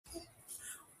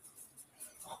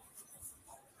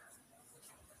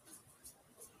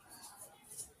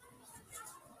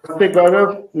Namaste,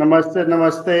 Gaurav. Namaste,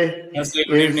 namaste. Yes, good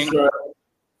Is evening.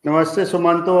 Namaste,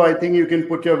 Sumantho. I think you can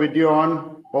put your video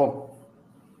on. Oh,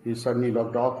 he suddenly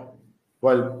logged off.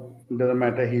 Well, it doesn't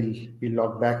matter. He'll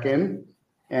log back in.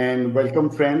 And welcome,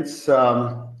 friends.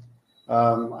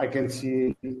 I can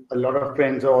see a lot of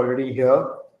friends are already here.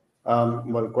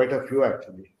 Well, quite a few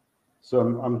actually. So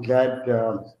I'm glad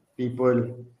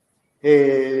people.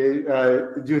 Hey,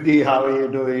 Judy, how are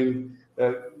you doing?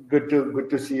 Good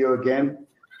to see you again.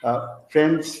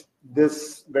 Friends,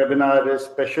 this webinar is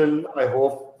special. I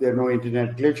hope there are no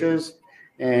internet glitches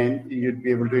and you'd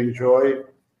be able to enjoy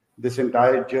this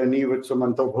entire journey with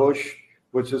Sumantha Ghosh,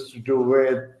 which is to do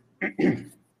with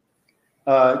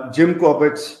Jim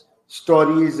Corbett's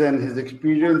stories and his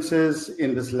experiences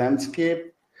in this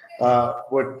landscape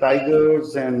with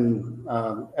tigers and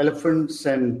elephants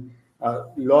and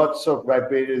lots of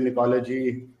riparian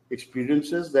ecology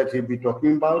experiences that he'll be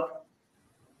talking about.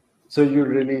 So you'll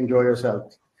really enjoy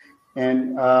yourself.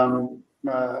 And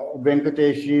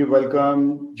Venkateshji,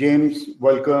 welcome. James,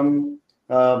 welcome.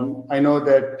 I know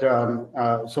that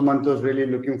Sumantha is really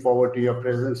looking forward to your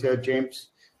presence here, James.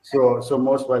 So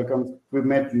most welcome. We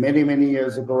met many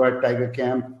years ago at Tiger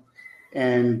Camp,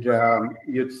 and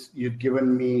you'd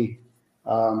given me,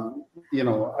 a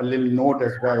little note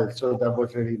as well. So that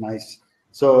was really nice.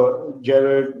 So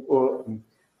Jared,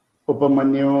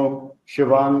 Upamanyu,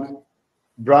 Shivang,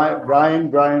 Brian,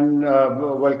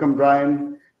 welcome,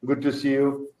 Brian. Good to see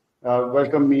you.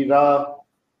 Welcome, Meera,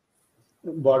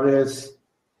 Boris.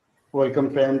 Welcome,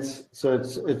 friends. So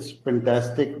it's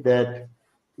fantastic that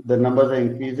the numbers are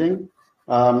increasing.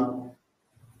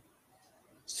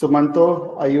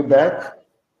 Sumantho, are you back?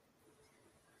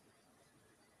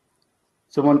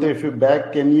 Sumantho, if you're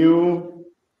back, can you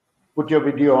put your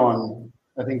video on?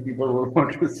 I think people will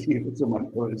want to see who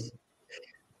Sumantho is.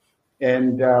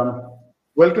 And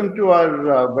welcome to our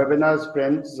webinars,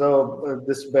 friends. So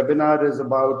this webinar is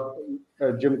about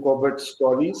Jim Corbett's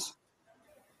stories.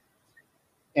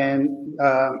 And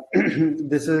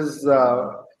this is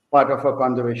part of a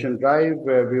conservation drive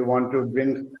where we want to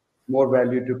bring more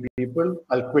value to people.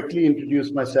 I'll quickly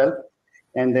introduce myself,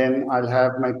 and then I'll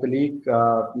have my colleague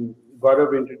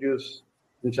Gaurav introduce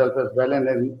himself as well, and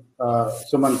then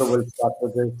Sumantha will start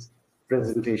with his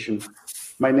presentation.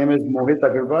 My name is Mohit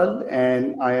Aggarwal,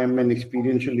 and I am an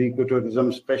experiential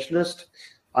ecotourism specialist.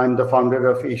 I'm the founder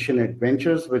of Asian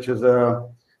Adventures, which is a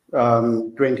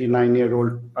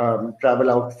 29-year-old travel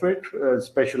outfit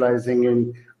specializing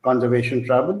in conservation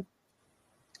travel.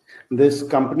 This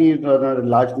company is on a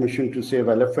large mission to save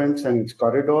elephants and its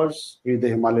corridors, free the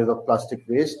Himalayas of plastic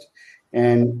waste,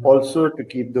 and also to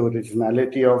keep the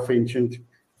originality of ancient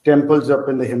temples up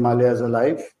in the Himalayas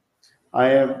alive.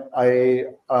 I'm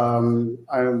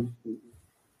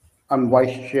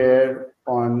vice chair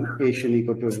on Asian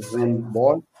Ecotourism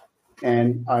Board,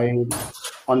 and I'm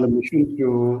on the mission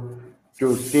to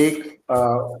take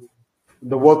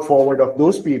the work forward of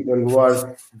those people who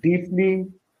are deeply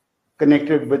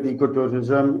connected with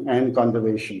ecotourism and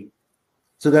conservation.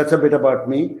 So that's a bit about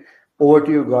me. Over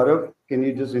to you, Gaurav. Can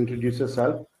you just introduce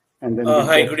yourself, and then we'll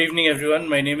Hi, get. good evening, everyone.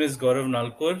 My name is Gaurav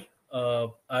Nalkur.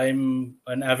 I'm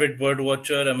an avid bird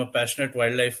watcher. I'm a passionate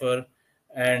wildlifer,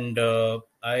 and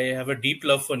I have a deep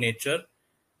love for nature.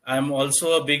 I'm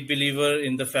also a big believer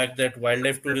in the fact that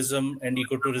wildlife tourism and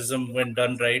ecotourism, when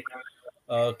done right,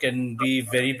 can be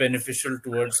very beneficial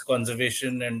towards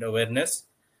conservation and awareness.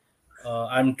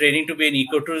 I'm training to be an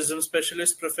ecotourism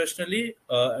specialist professionally,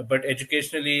 but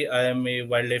educationally, I am a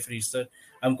wildlife researcher.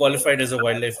 I'm qualified as a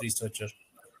wildlife researcher.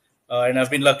 And I've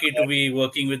been lucky to be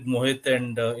working with Mohit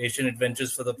and Asian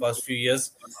Adventures for the past few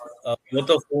years,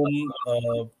 both of whom,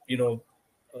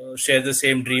 share the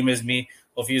same dream as me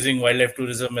of using wildlife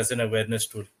tourism as an awareness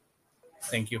tool.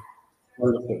 Thank you.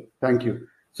 Wonderful. Thank you.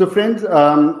 So, friends,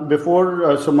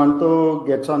 before Sumantho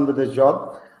gets on with his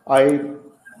job, I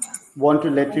want to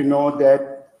let you know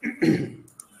that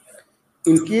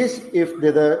in case if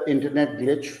there's an internet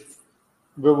glitch,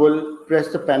 we will press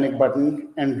the panic button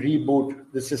and reboot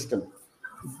the system.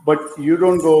 But you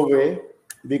don't go away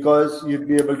because you'd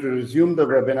be able to resume the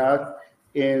webinar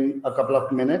in a couple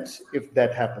of minutes if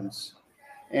that happens.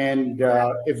 And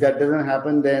if that doesn't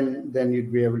happen, then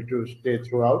you'd be able to stay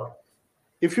throughout.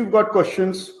 If you've got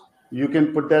questions, you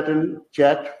can put that in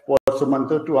chat for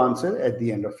Sumantha to answer at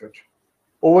the end of it.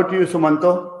 Over to you,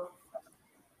 Sumantha.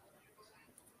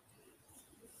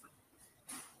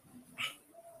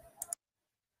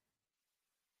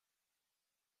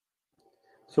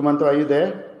 Sumantha, are you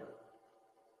there?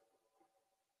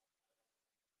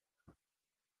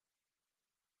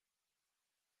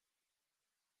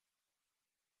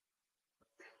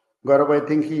 Gaurav, I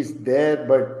think he's there,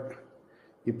 but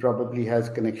he probably has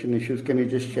connection issues. Can you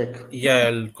just check? Yeah,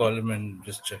 I'll call him and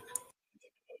just check.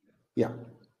 Yeah,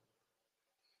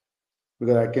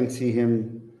 because I can see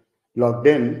him logged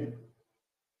in.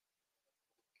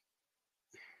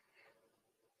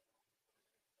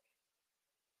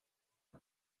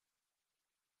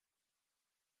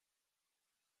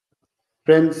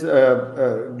 Friends,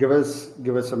 give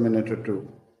us a minute or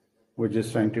two. We're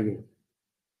just trying to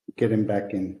get him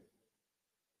back in.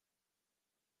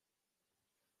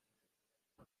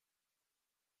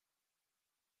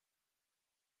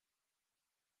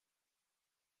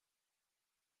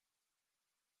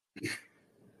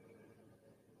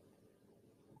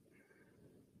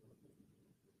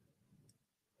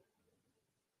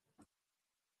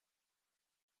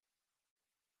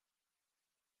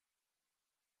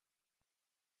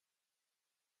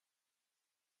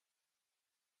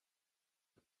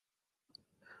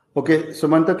 Okay,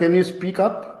 Sumantha, can you speak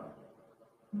up?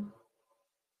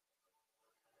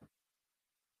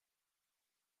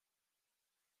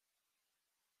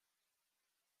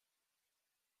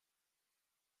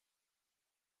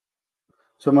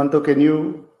 Sumantha, can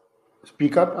you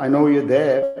speak up? I know you're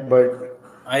there, but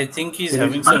I think he's can you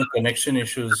having speak? some connection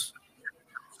issues.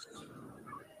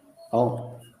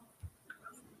 Oh,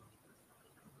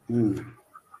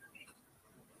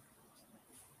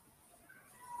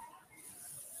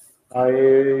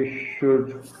 I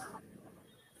should.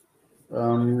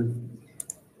 Um,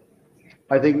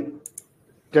 I think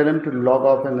tell him to log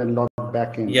off and then log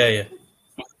back in. Yeah, yeah.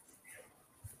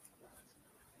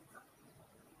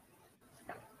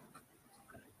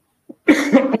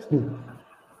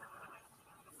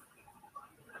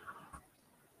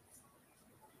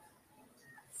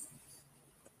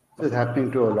 This is happening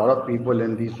to a lot of people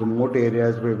in these remote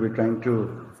areas where we're trying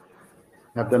to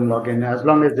have them log in. As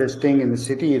long as they're staying in the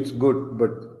city, it's good.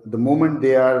 But the moment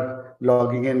they are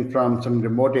logging in from some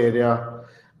remote area,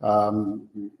 um,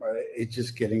 it's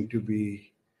just getting to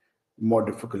be more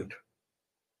difficult.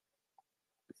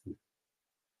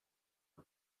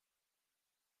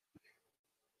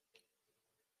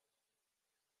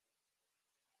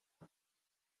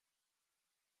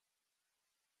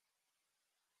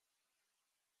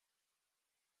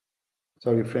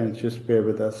 Sorry, friends, just bear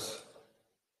with us.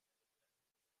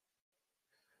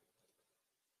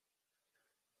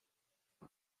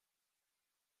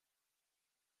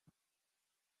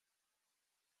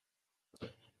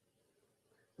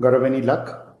 Got have any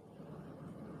luck?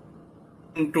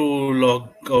 To log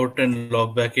out and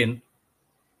log back in.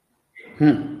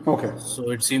 Okay. So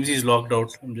it seems he's logged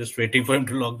out. I'm just waiting for him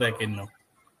to log back in now.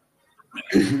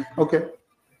 Okay.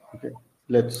 Okay.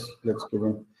 Let's give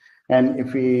him. And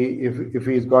if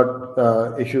he's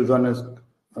got issues on his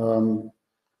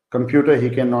computer,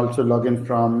 he can also log in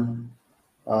from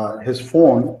his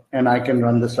phone, and I can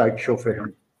run the slideshow for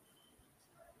him.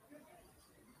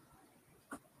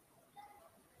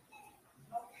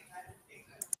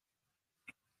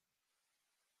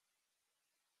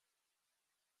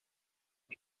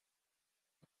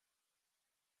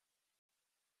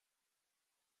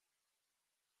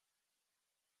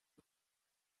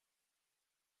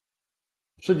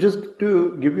 So just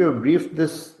to give you a brief,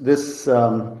 this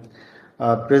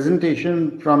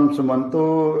presentation from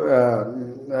Sumanto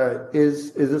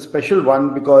is a special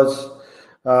one because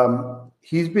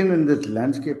he's been in this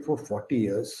landscape for 40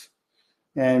 years,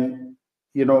 and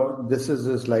this is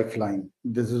his lifeline.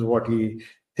 This is what he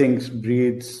thinks,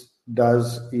 breathes,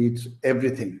 does, eats,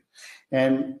 everything,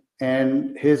 and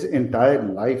his entire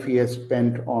life he has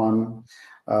spent on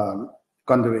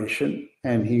conservation,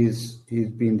 and he's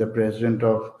been the president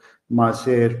of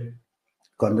Marseille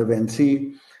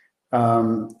Conservancy.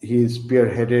 He's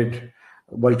spearheaded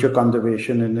vulture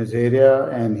conservation in his area,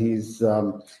 and he's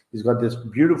got this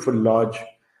beautiful lodge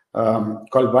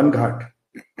called One Ghat,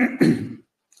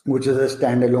 which is a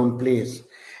standalone place.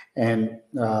 And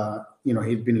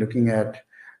he's been looking at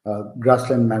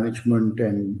grassland management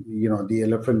and the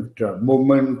elephant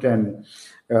movement and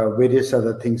various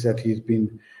other things that he's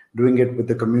been doing it with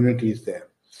the communities there.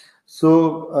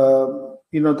 So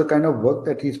the kind of work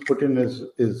that he's put in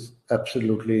is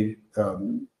absolutely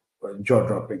jaw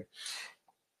dropping.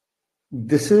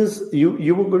 This is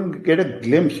you were going to get a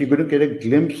glimpse. You're going to get a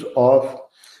glimpse of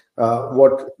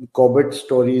what Corbett's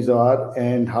stories are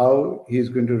and how he's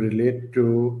going to relate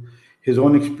to his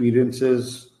own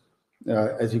experiences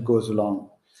as he goes along.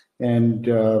 And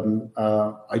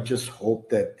I just hope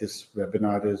that this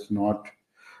webinar is not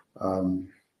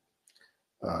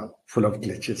full of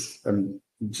glitches. I'm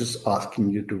just asking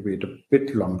you to wait a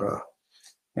bit longer.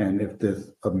 And if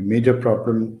there's a major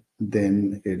problem,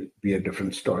 then it'll be a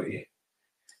different story.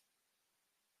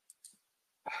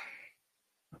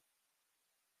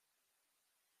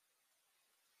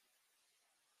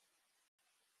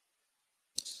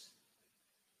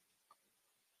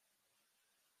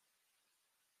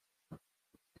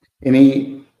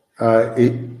 Any?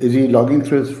 Is he logging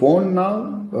through his phone now?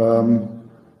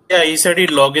 Yeah, he said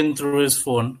he'd log in through his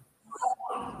phone.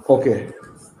 Okay.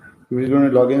 If he's going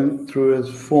to log in through his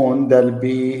phone, that'll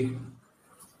be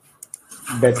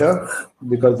better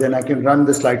because then I can run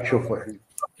the slideshow for him.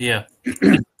 Yeah.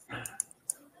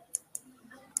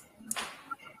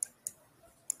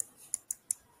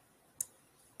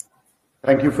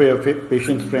 Thank you for your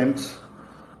patience, friends.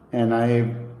 And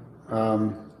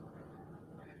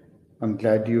I'm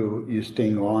glad you're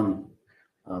staying on.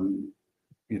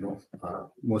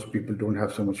 Most people don't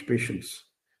have so much patience,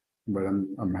 but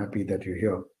I'm happy that you're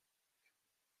here.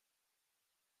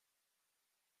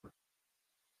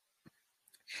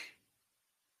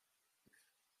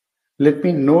 Let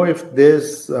me know if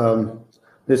there's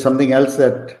something else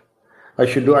that I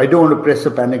should do. I don't want to press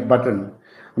a panic button.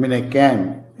 I mean, I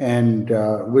can, and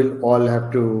we'll all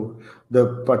have to.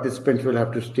 The participants will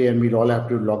have to stay, and we'll all have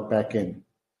to log back in.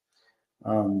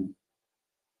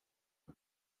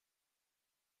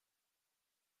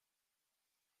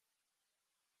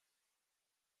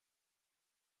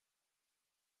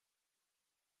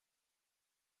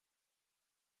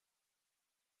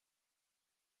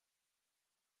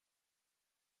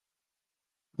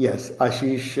 Yes,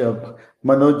 Ashish,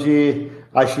 Manoj,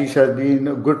 Ashish has been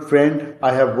a good friend.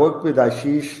 I have worked with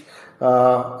Ashish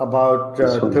about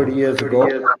 30 years ago.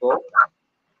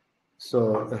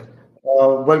 So,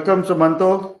 welcome,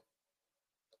 Sumantha.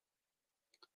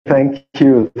 Thank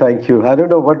you. I don't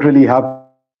know what really happened.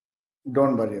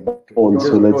 Don't worry about it.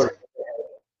 So let's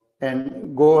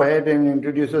go ahead and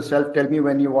introduce yourself. Tell me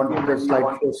when you want the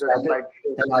slideshow started,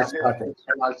 and I'll start it.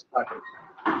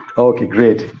 Okay,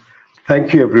 great.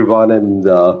 Thank you, everyone. And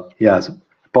yes,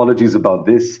 apologies about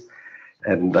this.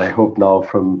 And I hope now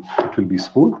it will be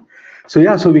smooth. So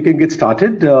we can get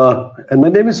started. And my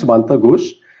name is Sumantha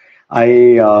Ghosh.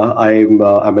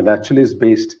 I'm a naturalist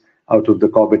based out of the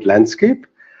Corbett landscape.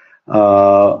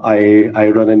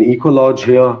 I run an eco lodge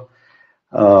here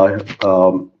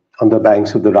on the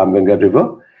banks of the Ramganga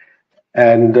River.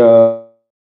 And a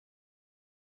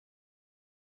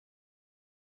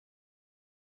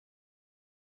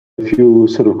few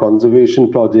sort of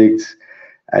conservation projects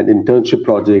and internship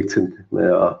projects and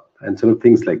sort of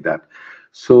things like that.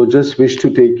 So just wish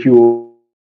to take you,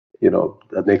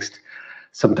 the next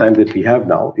some time that we have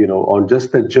now, on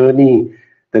just the journey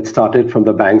that started from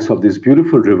the banks of this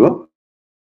beautiful river,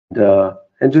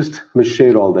 and just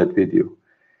share all that with you.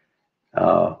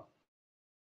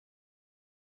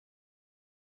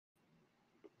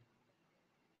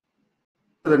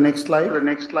 The next slide.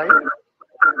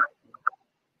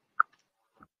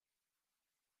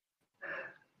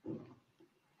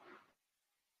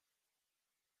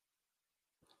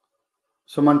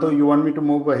 Sumantha, you want me to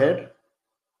move ahead?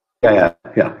 Yeah.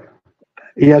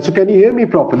 So can you hear me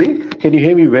properly? Can you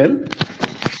hear me well?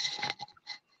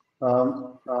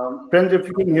 Friends, if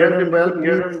you can hear me well,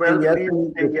 please say yes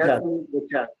in the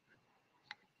chat.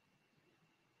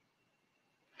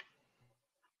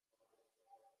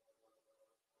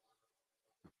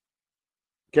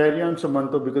 Carry on,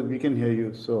 Sumantha, because we can hear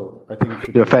you. So I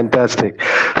think you're fantastic.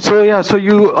 So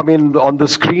on the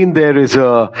screen there is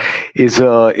an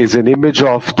image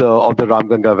of the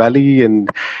Ramganga Valley,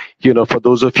 and for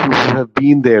those of you who have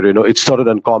been there, it's not an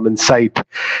uncommon sight.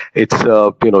 It's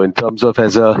in terms of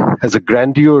as a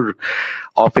grandeur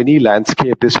of any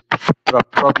landscape, this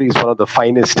probably is one of the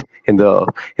finest in the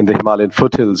Himalayan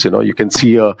foothills. You can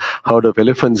see a herd of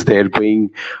elephants there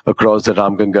going across the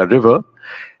Ramganga River.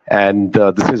 And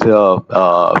this is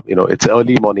it's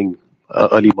early morning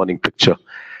picture.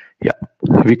 Yeah,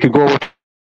 we can go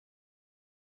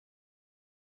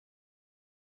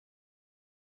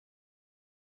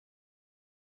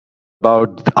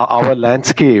about our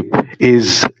landscape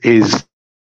is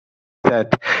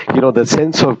that the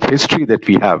sense of history that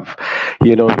we have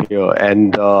here,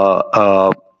 and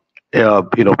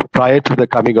prior to the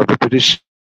coming of the British,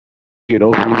 we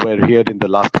were here in the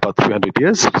last about 300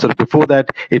 years. So before that,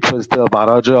 it was the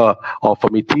Maharaja of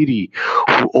Amitiri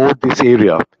who owned this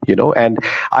area, and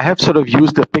I have sort of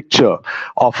used the picture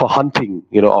of a hunting,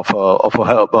 of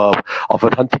a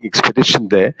hunting expedition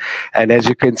there. And as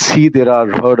you can see, there are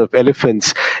a herd of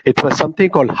elephants. It was something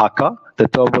called haka. The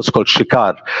term was called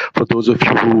shikar. For those of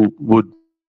you who would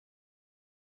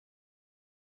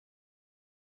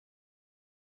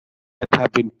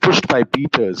have been pushed by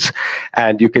beaters,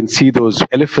 and you can see those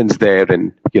elephants there,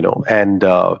 and and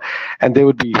there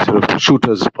would be sort of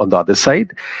shooters on the other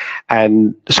side.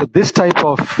 And so this type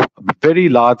of very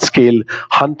large scale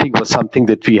hunting was something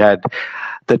that we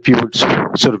would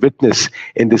sort of witness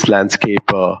in this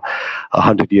landscape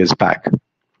 100 years back.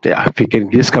 Yeah, if we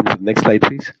can just come to the next slide,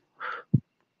 please.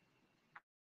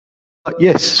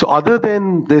 Yes. So other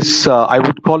than this, I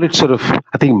would call it sort of,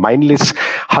 I think, mindless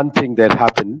hunting that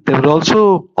happened. There was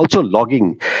also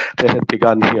logging that had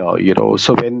begun here.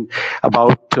 So when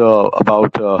about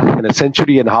in a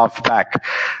century and a half back,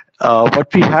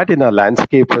 what we had in our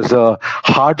landscape was a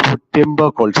hardwood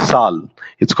timber called sal.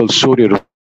 It's called Surya.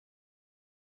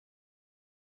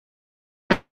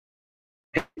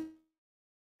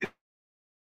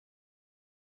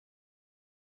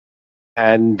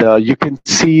 And you can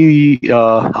see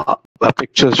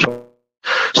pictures from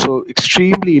so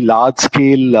extremely large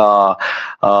scale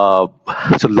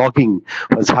so logging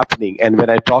was happening. And when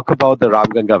I talk about the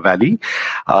Ramganga Valley,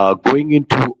 going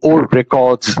into old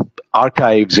records,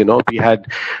 archives, we had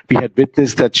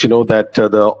witnessed that that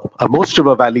the most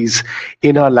river valleys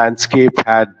in our landscape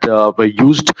were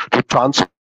used to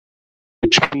transport,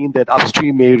 which means that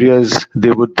upstream areas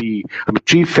there would be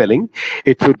tree felling.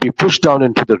 It would be pushed down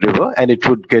into the river and it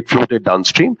would get floated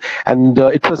downstream. And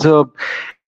it was a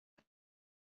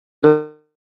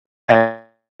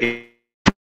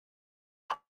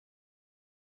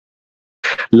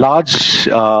large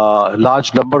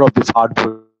number of this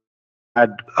hardwood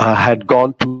had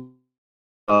gone to.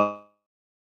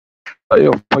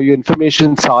 For your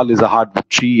information, sal is a hardwood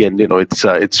tree, and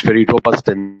it's very robust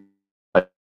and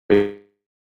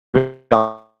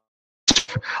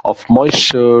of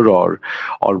moisture or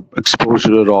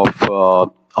exposure of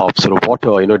sort of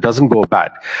water, it doesn't go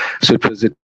bad. So it was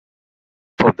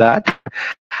for that.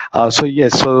 So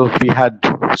yes, so we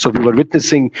were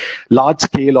witnessing large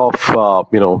scale of a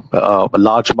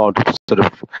large amount of sort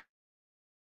of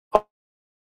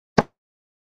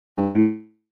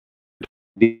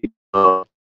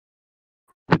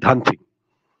with hunting.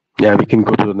 Yeah, we can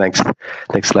go to the next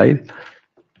slide.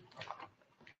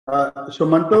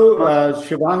 Sumantha,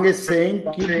 Shivang is saying,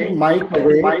 keep the mic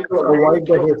away to avoid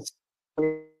the hits.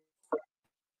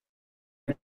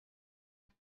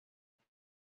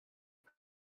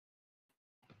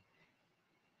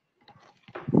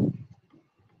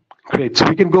 Great. So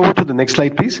we can go over to the next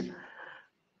slide, please.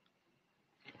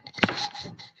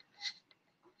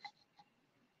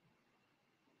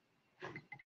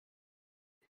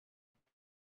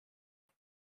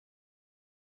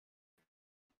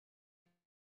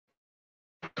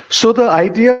 So the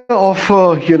idea of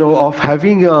of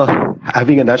having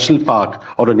a national park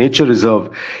or a nature reserve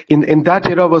in that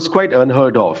era was quite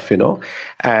unheard of,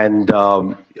 and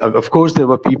of course there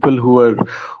were people who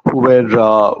were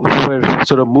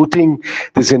sort of mooting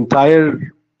this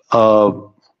entire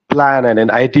plan and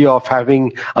an idea of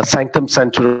having a sanctum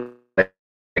sanctorum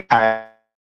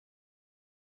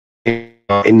in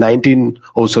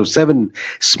 1907.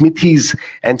 Smithies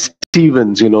and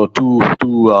Stevens, two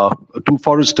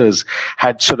foresters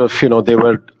had sort of, they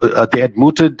had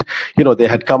mooted, they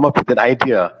had come up with an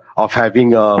idea of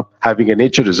having a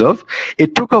nature reserve.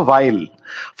 It took a while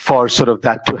for sort of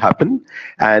that to happen,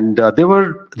 and there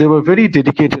were very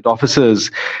dedicated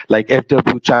officers like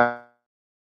F.W. Chan.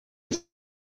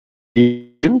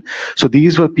 So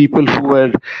these were people who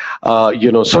were,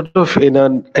 sort of in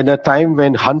a time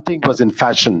when hunting was in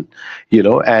fashion,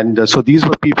 and so these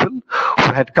were people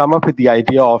who had come up with the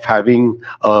idea of having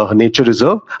a nature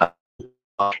reserve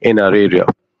in our area.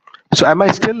 So am I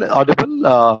still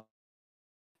audible?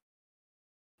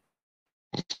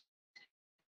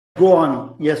 Go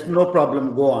on. Yes, no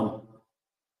problem. Go on.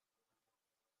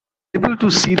 Able to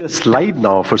see the slide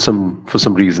now for some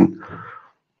reason.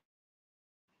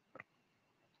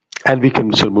 And we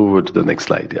can sort of move over to the next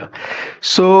slide. Yeah.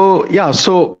 So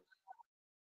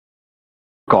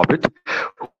Corbett.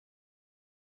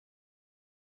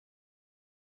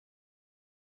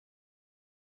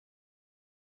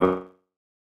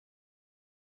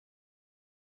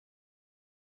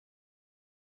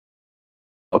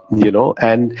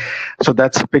 And so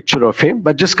that's a picture of him.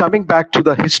 But just coming back to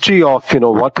the history of,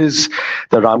 what is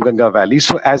the Ramganga Valley.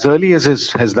 So as early as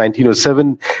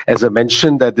 1907, as I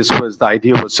mentioned, that the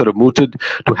idea was sort of mooted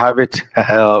to have it,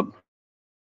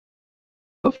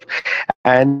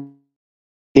 and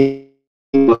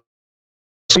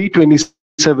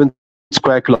 327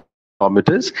 square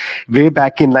kilometers, way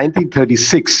back in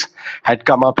 1936, had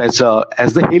come up as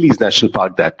the Haley's National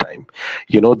Park that time.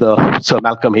 The Sir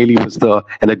Malcolm Haley was the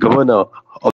governor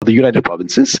of the United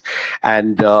Provinces,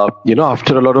 and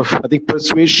after a lot of, I think,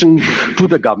 persuasion to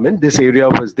the government, this area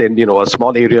was then a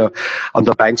small area on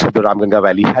the banks of the Ramganga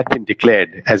Valley had been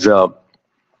declared as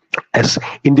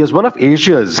India's one of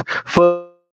Asia's first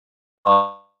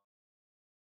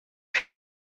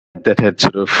that had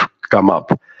sort of come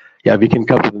up. Yeah, we can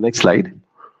come to the next slide.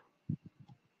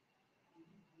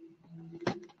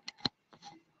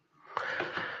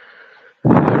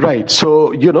 Right.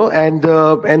 So, and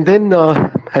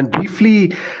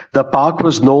briefly, the park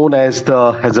was known as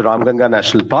the Ramganga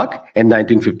National Park in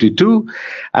 1952,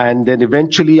 and then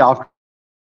eventually after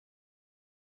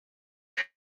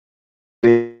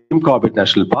Jim Corbett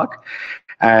National Park,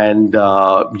 and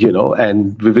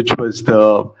and which was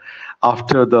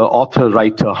after the author,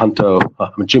 writer, hunter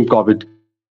Jim Corbett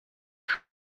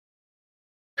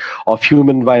of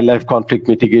human wildlife conflict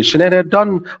mitigation, and had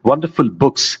done wonderful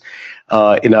books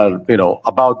in our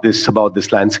about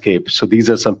this landscape. So these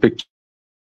are some pictures.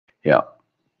 Yeah,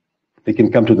 they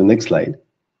can come to the next slide.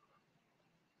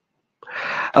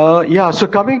 So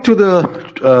coming to the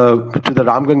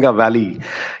Ramganga Valley,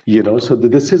 so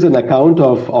this is an account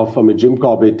of Jim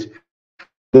Corbett.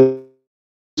 And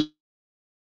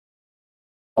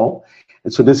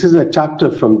so this is a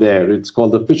chapter from there. It's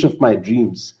called "The Fish of My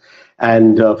Dreams."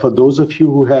 And for those of you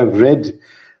who have read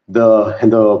the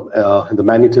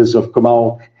Manitas of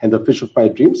Kamau and "The Fish of My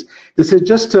Dreams," this is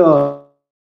just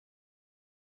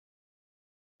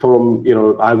from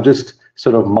I've just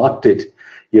sort of marked it.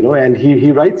 And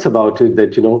he writes about it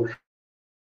that,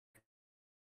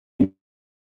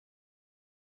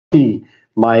 50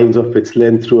 miles of its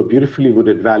length through a beautifully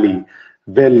wooded valley,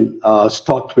 well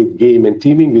stocked with game and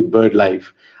teeming with bird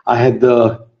life. I had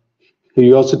the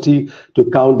curiosity to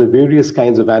count the various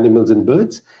kinds of animals and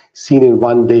birds seen in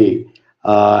one day.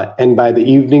 And by the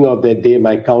evening of that day,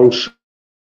 my count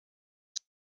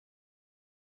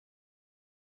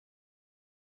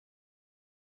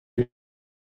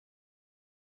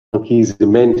monkeys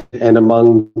immense, and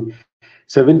among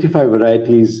 75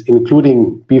 varieties,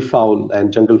 including peafowl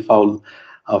and jungle fowl,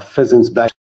 pheasants,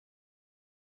 black.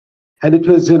 And it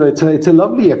was, it's a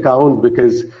lovely account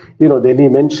because, then he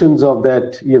mentions of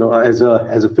that, as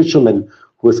a fisherman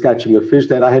who was catching a fish,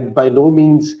 that I had by no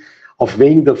means of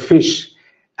weighing the fish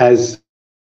as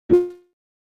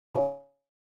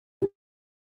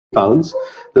pounds.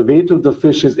 The weight of the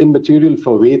fish is immaterial,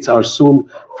 for weights are soon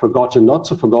forgotten. Not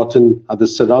so forgotten are the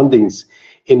surroundings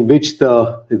in which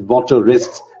the water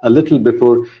rests a little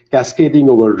before cascading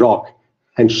over rock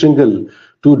and shingle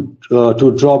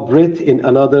to draw breath in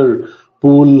another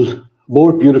pool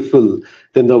more beautiful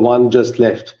than the one just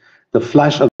left. The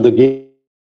flash of the gate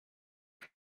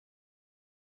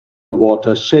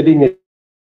water shedding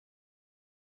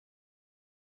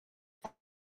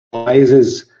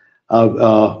rises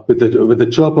with the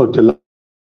chirp of delight.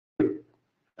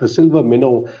 A silver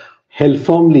minnow held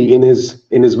firmly in his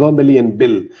vermilion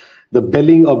bill the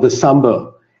belling of the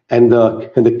sambar and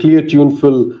the clear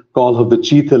tuneful call of the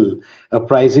cheetal,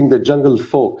 apprising the jungle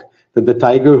folk that the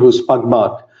tiger whose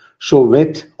pugmark show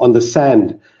wet on the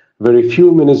sand very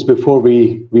few minutes before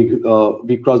we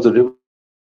cross the river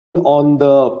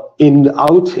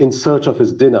out in search of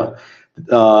his dinner.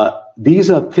 These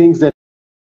are things that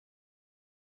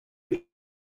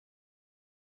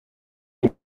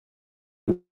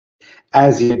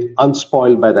as yet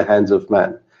unspoiled by the hand of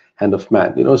man.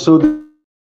 So the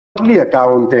lovely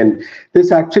account, and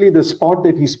this actually the spot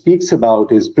that he speaks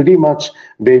about is pretty much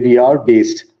where we are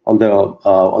based on the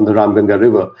Ramganga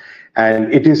River,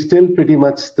 and it is still pretty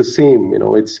much the same.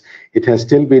 It has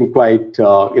still been quite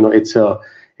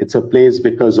it's a place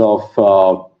because of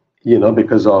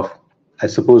I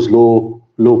suppose low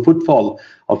footfall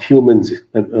of humans.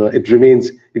 It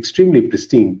remains extremely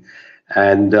pristine,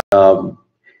 and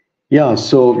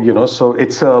so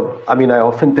it's I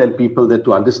often tell people that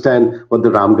to understand what the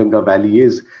Ramganga Valley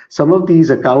is, some of these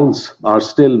accounts are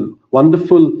still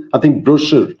wonderful. I think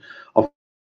brochure of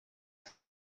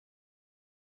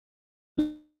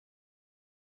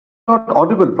not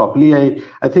audible properly.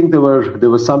 I think there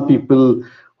were some people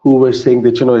who were saying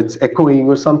that it's echoing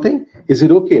or something. Is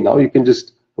it okay now? You can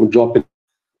just drop it.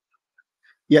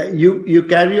 Yeah, you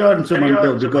carry on,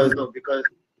 Sumantha, because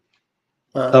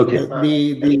okay.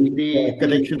 The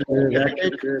connection is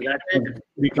erratic.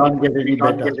 We can't get any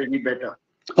better.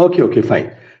 Okay,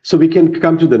 fine. So we can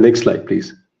come to the next slide,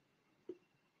 please.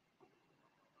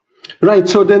 Right.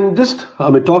 So then, just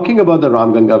talking about the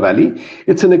Ramganga Valley,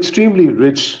 it's an extremely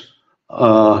rich. We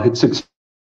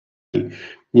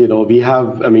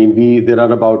have. There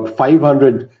are about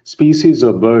 500 species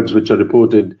of birds which are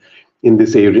reported in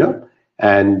this area,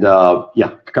 and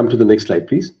come to the next slide,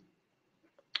 please.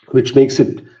 Which makes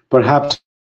it perhaps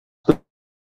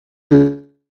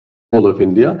all of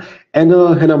India, and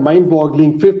a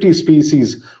mind-boggling 50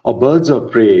 species of birds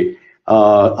of prey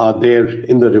are there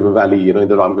in the river valley, in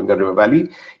the Ramganga River Valley,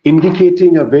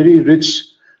 indicating a very rich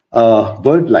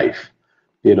bird life.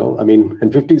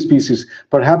 And 50 species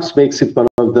perhaps makes it one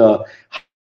of the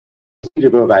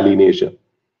river valley in Asia.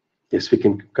 Yes, we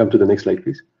can come to the next slide,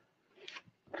 please.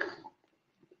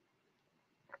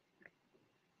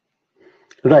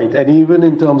 Right, and even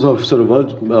in terms of sort of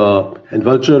and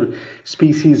vulture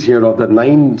species here, of the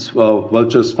nine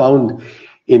vultures found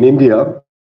in India,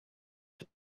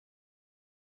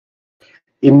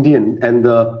 Indian and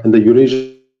the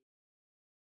Eurasian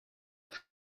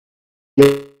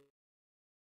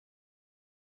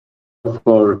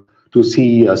for to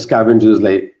see scavengers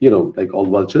like like all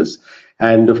vultures,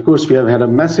 and of course we have had a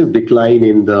massive decline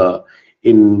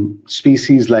in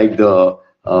species like the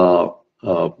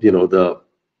the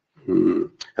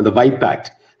and the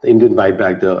white-backed, the Indian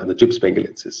white-backed, and the gyps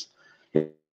bengalensis. Yeah,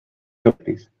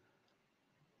 please.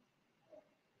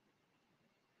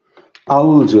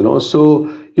 Owls,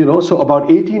 so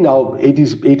about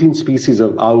 18 species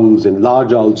of owls, and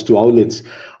large owls to owlets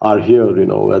are here.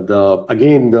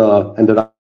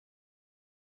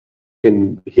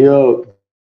 And here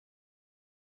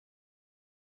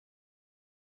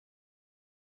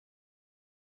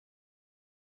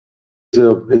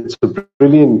it's a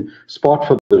brilliant spot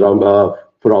for the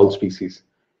for owl species.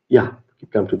 Yeah,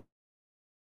 come to.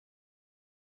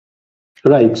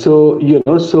 Right. So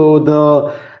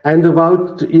and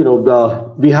about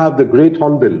we have the great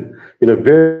hornbill,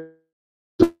 very,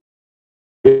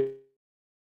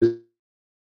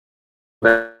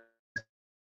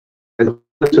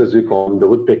 as we call them, the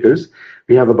woodpeckers.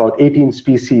 We have about 18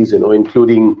 species,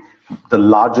 including the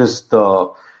largest, we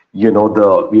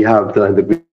have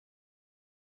the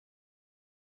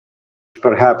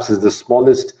perhaps is the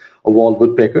smallest of all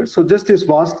woodpeckers. So just this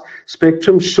vast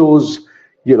spectrum shows,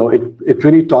 it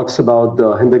really talks about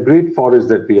the great forest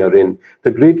that we are in,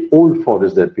 the great old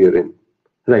forest that we are in.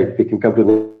 Right, we can come to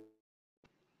the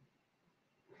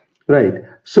right.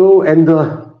 So and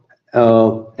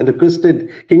the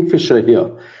crested kingfisher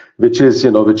here, which is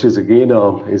again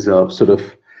is a sort of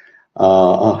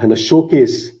and a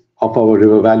showcase of our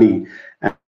river valley,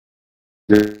 and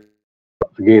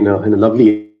again in a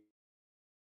lovely.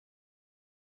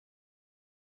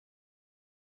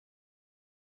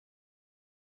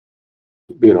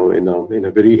 In a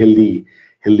very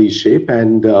healthy shape,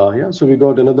 and yeah, so we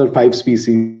got another 5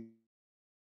 species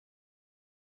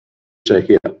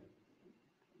here.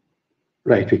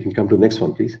 Right, we can come to the next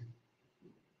one, please.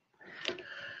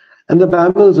 And the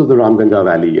mammals of the Ramganga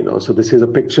Valley, so this is a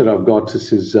picture I've got.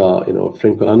 This is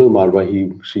friend Anu Marwa.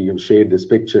 She shared this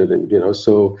picture, and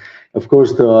so of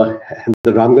course the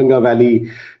Ramganga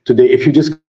Valley today, if you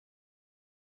just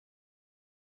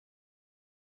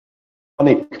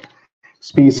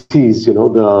species,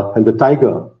 the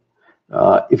tiger.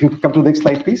 If you come to the next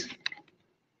slide, please.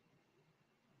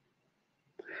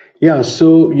 Yeah,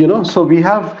 so so we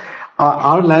have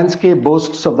our landscape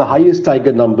boasts of the highest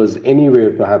tiger numbers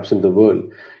anywhere, perhaps in the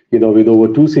world. With over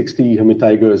 260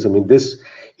 tigers. I mean, this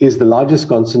is the largest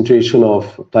concentration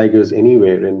of tigers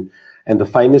anywhere, and the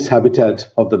finest habitat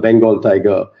of the Bengal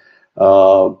tiger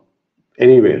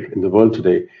anywhere in the world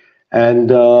today.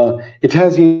 And it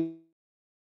has a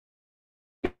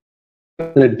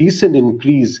decent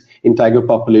increase in tiger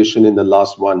population in the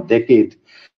last 1 decade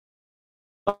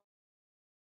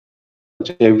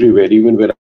everywhere, even where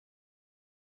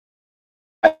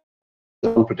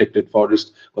protected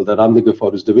forest or the Ramganga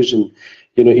Forest Division,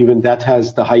 even that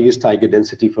has the highest tiger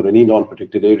density for any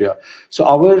non-protected area. So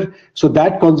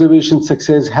that conservation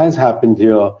success has happened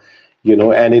here,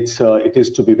 and it is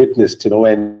to be witnessed,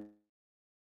 and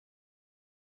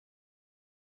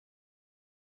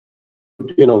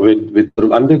with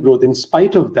undergrowth. In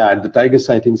spite of that, the tiger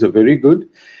sightings are very good,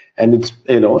 and it's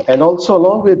and also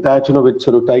along with that, with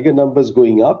sort of tiger numbers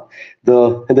going up,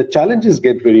 the challenges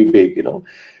get very big,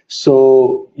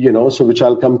 So which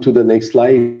I'll come to the next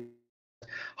slide.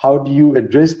 How do you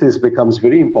address this becomes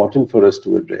very important for us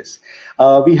to address.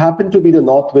 We happen to be the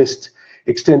northwest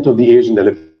extent of the Asian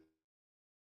elephant,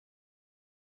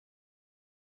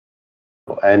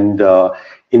 and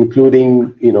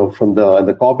including from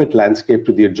the Corbett landscape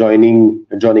to the adjoining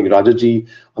Rajaji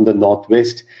on the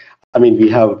northwest. I mean, we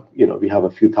have a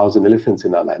few thousand elephants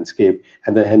in our landscape,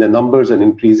 and the numbers are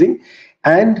increasing.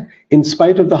 And in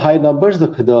spite of the high numbers,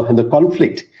 the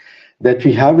conflict that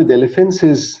we have with elephants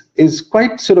is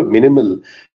quite sort of minimal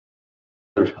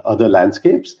in other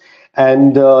landscapes.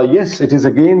 And yes, it is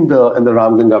again in the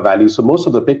Ramganga Valley. So most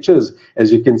of the pictures,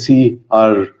 as you can see,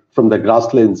 are from the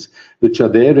grasslands which are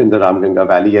there in the Ramganga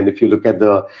Valley. And if you look at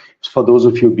for those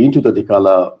of you who've been to the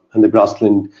Dikala and the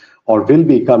grassland or will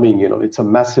be coming, it's a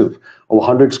massive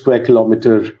 100 square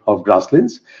kilometer of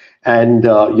grasslands. And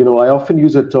I often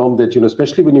use a term that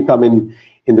especially when you come in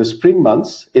the spring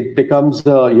months, it becomes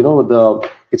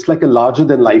it's like a larger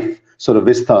than life sort of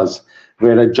vistas,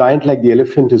 where a giant like the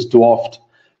elephant is dwarfed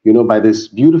by this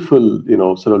beautiful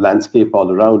sort of landscape all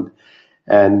around.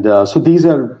 And so these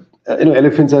are,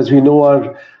 elephants, as we know,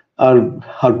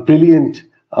 are brilliant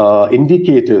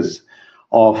indicators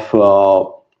of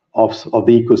the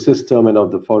ecosystem and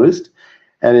of the forest.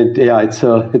 And it's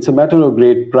a matter of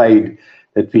great pride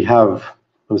that we have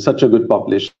such a good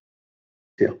population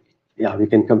here. Yeah, we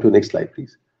can come to the next slide,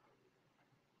 please.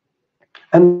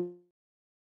 And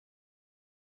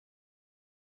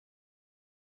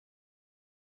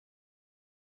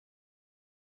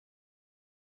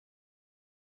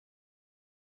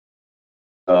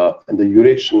the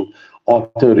Eurasian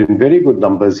otter in very good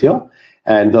numbers here,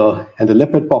 and the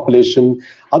leopard population,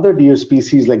 other deer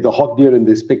species like the hawk deer in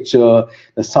this picture,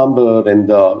 the sambar and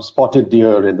the spotted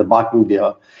deer and the barking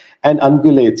deer, and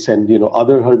ungulates and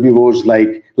other herbivores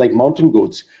like mountain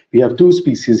goats. We have two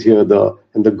species here, the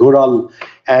goral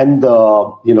and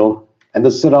the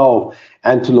sirao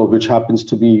antelope, which happens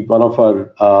to be one of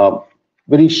our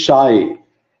very shy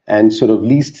and sort of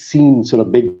least seen sort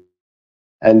of big.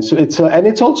 And so it's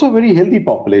also a very healthy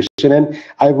population. And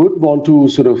I would want to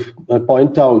sort of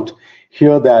point out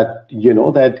here that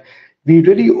that we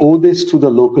really owe this to the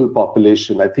local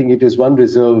population. I think it is one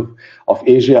reserve of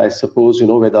Asia, I suppose,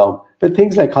 where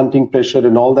things like hunting pressure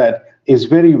and all that is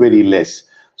very, very less.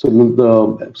 So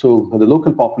the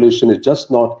local population is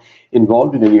just not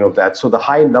involved in any of that. So the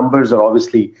high numbers are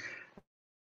obviously.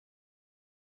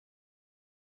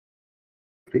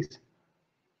 Please.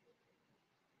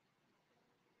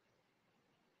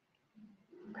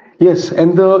 Yes,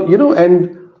 and so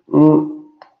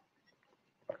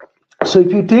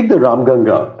if you take the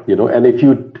Ramganga, and if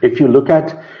you look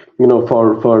at,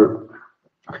 for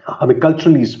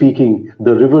culturally speaking,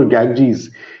 the river Ganges,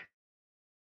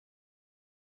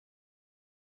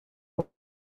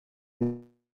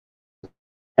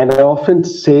 and I often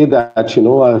say that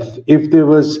if there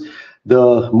was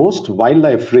the most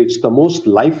wildlife rich, the most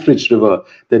life rich river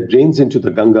that drains into the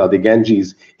Ganga, the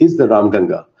Ganges, is the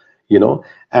Ramganga.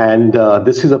 And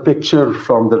this is a picture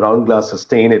from the round glass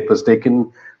sustain. It was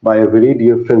taken by a very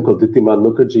dear friend called Ditiman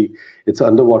Mukherjee. It's an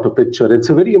underwater picture. It's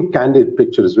a very candid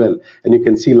picture as well, and you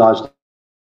can see large.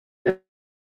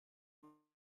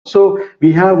 So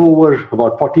we have over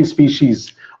about 40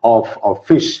 species of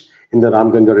fish in the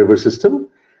Ramganga River system,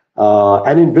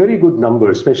 and in very good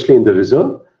numbers, especially in the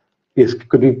reserve. Yes,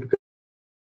 could we?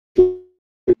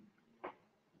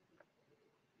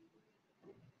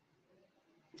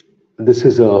 This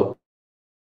is the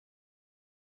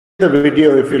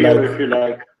video if you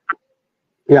like.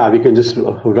 Yeah, we can just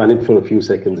run it for a few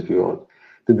seconds if you want.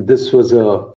 This was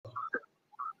a.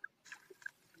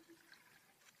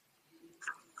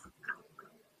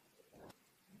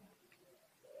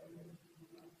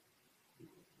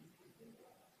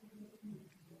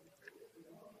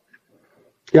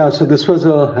 Yeah, so this was a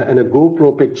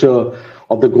GoPro picture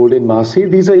of the golden mahseer.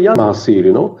 These are young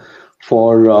mahseer,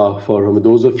 for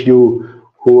those of you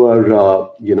who are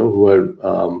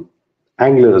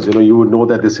anglers, you would know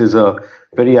that this is a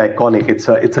very iconic. It's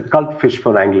a cult fish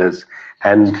for anglers,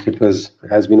 and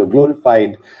has been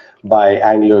glorified by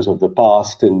anglers of the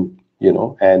past, and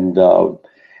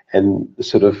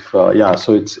sort of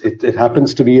So it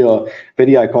happens to be a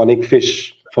very iconic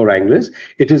fish for anglers.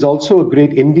 It is also a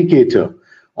great indicator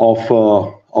of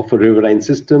a riverine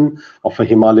system, of a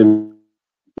Himalayan.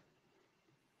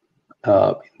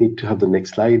 We need to have the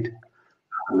next slide.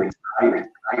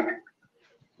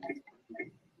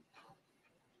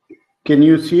 Can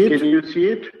you see it? Can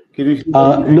you see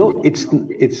no,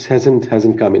 it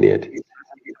hasn't come in yet.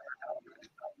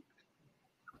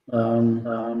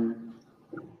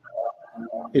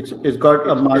 It's got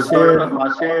a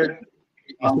mahseer,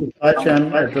 patch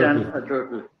and a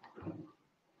turtle.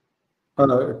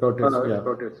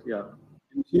 Tortoise, yeah.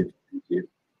 Can you see it?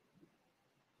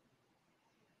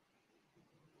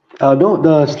 No,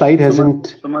 the slide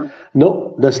hasn't.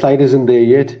 No, the slide isn't there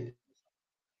yet.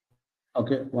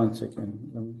 Okay, 1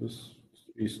 second. Let me just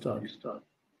restart.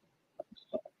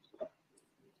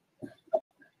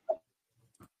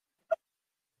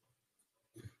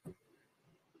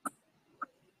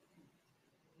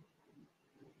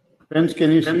 Friends,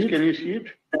 can you see it?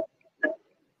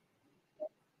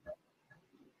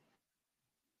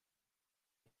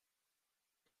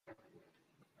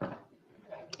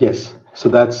 Yes, so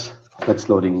that's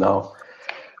loading now.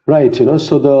 Right, so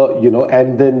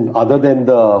and then other than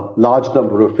the large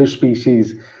number of fish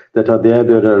species that are there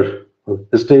are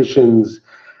crustaceans,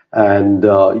 and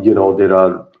there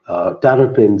are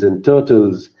terrapins and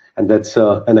turtles, and that's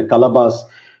and a calabash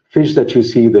fish that you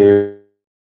see there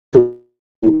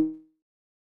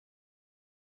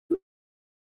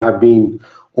have been,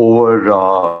 or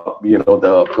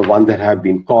the one that have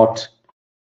been caught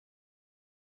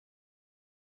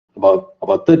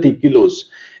about 30 kilos,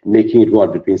 making it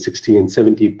between 60 and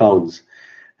 70 pounds.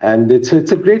 And it's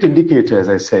a great indicator, as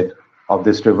I said, of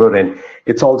this river, and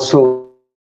it's also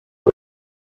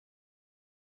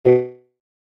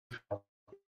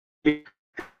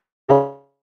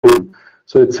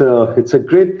so it's a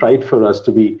great pride for us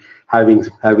to be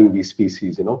having these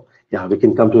species. Yeah, we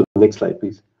can come to the next slide,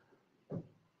 please.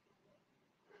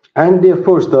 And of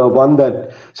course,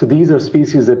 so these are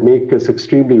species that make us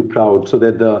extremely proud. So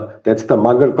that's the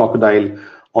Magar crocodile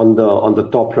on the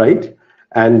top right,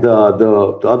 and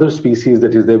the other species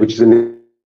that is there, which is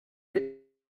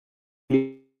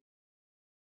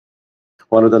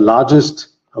one of the largest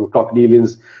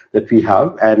crocodilians that we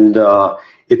have, and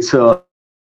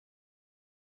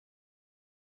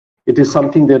it is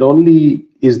something that only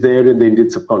is there in the Indian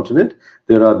subcontinent.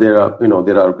 There are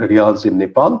gharials in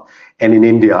Nepal and in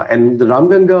India, and the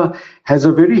Ramganga has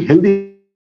a very healthy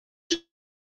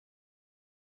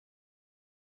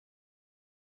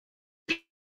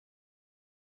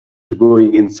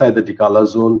going inside the Tikala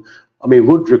zone. I mean,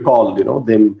 would recall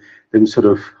them sort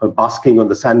of basking on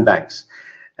the sandbanks,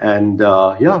 and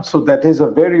yeah, so that is a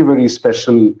very, very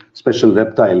special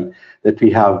reptile that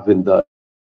we have in the.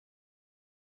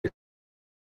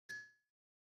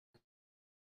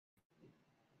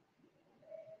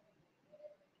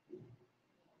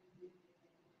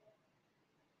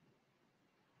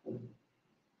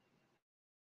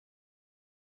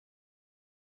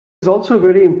 It's also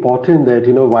very important that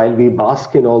while we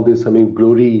bask in all this,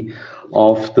 glory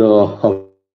of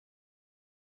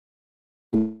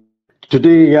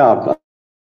today, yeah.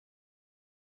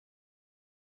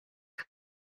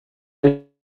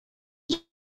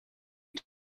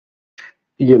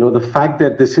 The fact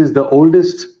that this is the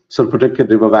oldest sort of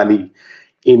protected river valley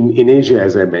in Asia,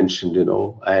 as I mentioned,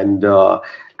 and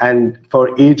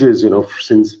for ages,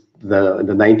 since the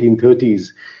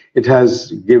 1930s, it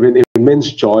has given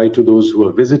immense joy to those who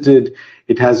have visited.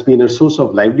 It has been a source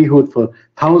of livelihood for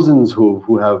thousands who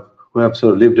have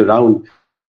sort of lived around,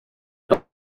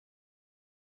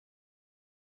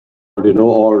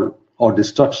 or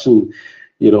destruction,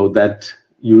 that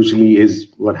usually is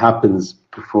what happens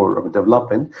before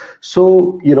development.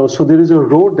 So so there is a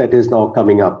road that is now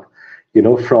coming up,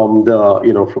 from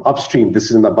from upstream. This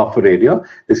is in the buffer area.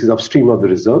 This is upstream of the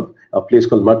reserve, a place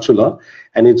called Marchula,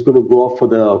 and it's going to go off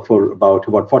for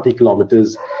about 40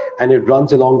 kilometers, and it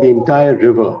runs along the entire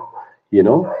river,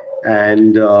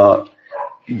 and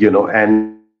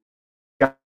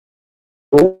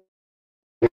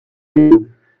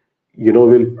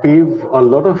will pave a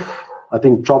lot of, I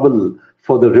think, trouble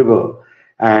for the river.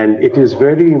 And it is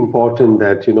very important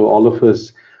that all of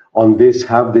us on this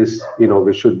have this,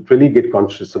 we should really get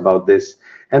conscious about this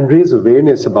and raise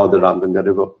awareness about the Ramganga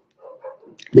River.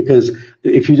 Because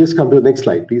if you just come to the next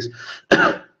slide, please.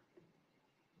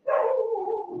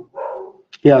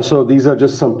 Yeah, so these are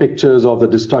just some pictures of the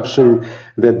destruction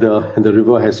that the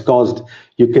river has caused.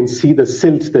 You can see the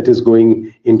silt that is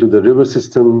going into the river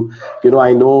system.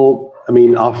 I know,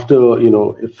 after,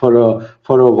 for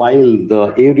a while,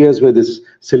 the areas where this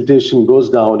siltation goes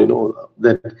down,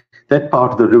 that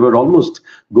part of the river almost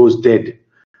goes dead,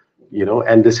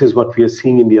 and this is what we are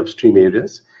seeing in the upstream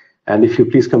areas. And if you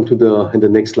please come to the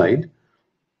next slide.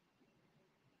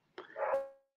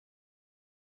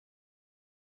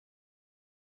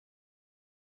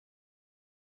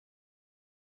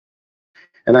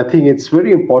 And I think it's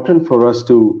very important for us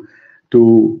to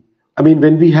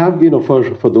when we have,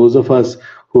 for those of us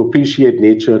who appreciate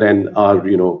nature and are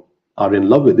in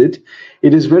love with it,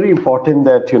 it is very important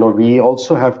that, we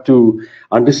also have to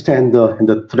understand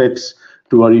the threats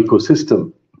to our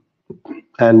ecosystem.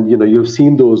 And, you've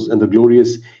seen those and the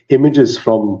glorious images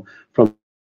from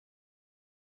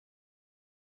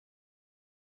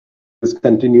this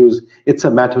continues. It's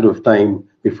a matter of time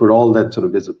before all that sort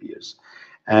of disappears.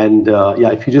 And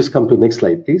yeah, if you just come to the next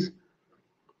slide, please.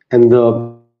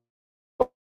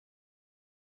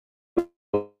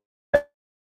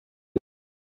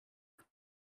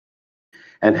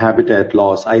 And habitat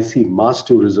loss, I see mass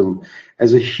tourism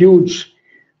as a huge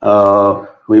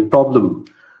problem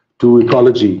to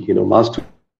ecology. Mass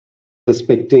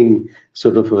respecting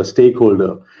sort of a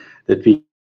stakeholder that we,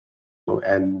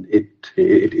 and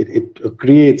it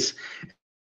creates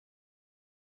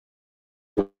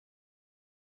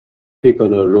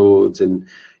on our roads and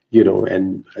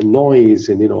and noise,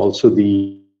 and also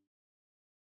the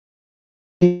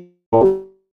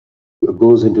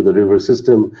goes into the river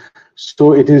system.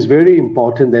 So it is very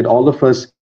important that all of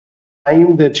us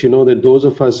time that that those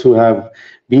of us who have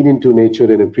been into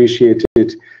nature and appreciate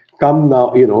it come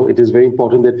now. It is very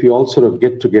important that we all sort of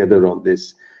get together on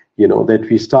this, that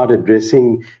we start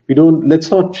addressing. Let's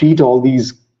not treat all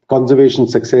these conservation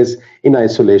success in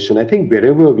isolation. I think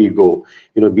wherever we go,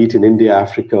 be it in India,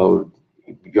 Africa, or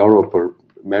Europe, or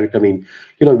America, I mean,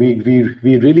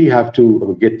 we really have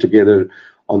to get together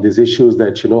on these issues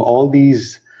that, all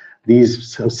these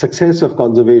success of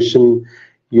conservation,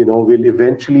 will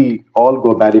eventually all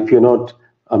go bad if you're not,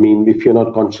 if you're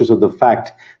not conscious of the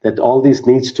fact that all this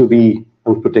needs to be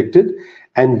protected,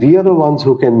 and we are the ones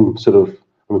who can sort of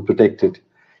protect it.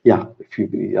 Yeah, if you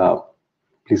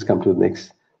please come to the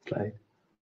next slide.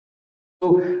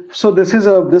 So this is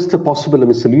just a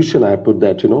possible solution. I put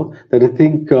that, that I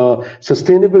think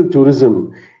sustainable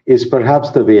tourism is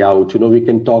perhaps the way out. We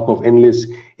can talk of endless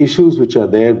issues which are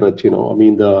there, but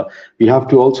we have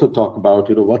to also talk about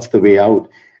what's the way out.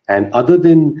 And other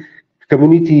than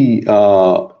community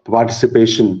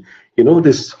participation,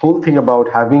 this whole thing about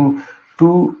having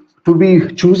to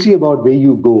be choosy about where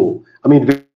you go. We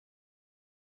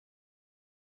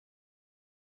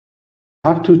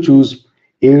have to choose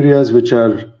areas which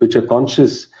are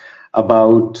conscious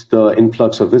about the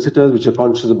influx of visitors, which are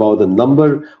conscious about the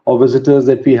number of visitors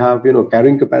that we have,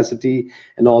 carrying capacity,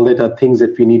 and all that are things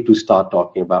that we need to start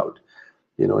talking about.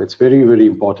 It's very, very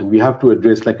important. We have to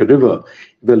address, like a river.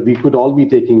 Well, we could all be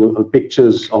taking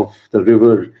pictures of the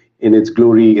river in its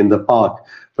glory in the park,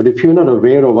 but if you're not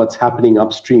aware of what's happening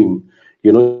upstream,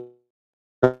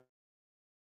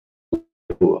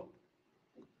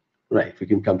 right, we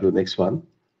can come to the next one.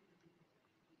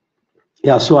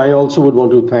 Yeah, so I also would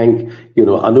want to thank,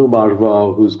 Anu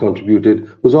Marwa, who's contributed,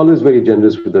 who's always very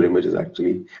generous with their images,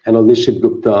 actually, and Nishit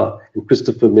Gupta, and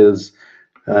Christopher Mills,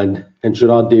 and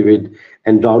Gerard David,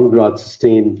 and Downgrad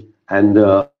Sustain, and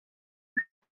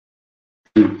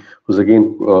who's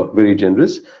again very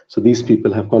generous. So these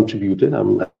people have contributed.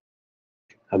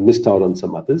 I've missed out on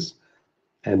some others.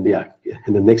 And yeah,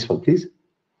 and the next one, please.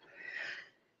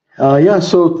 Yeah,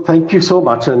 so thank you so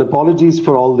much, and apologies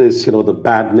for all this, the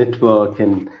bad network,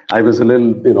 and I was a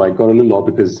little, I got a little off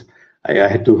because I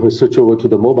had to switch over to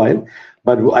the mobile.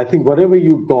 But I think whatever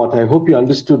you got, I hope you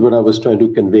understood what I was trying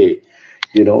to convey,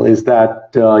 is that,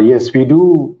 yes, we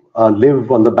do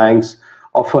live on the banks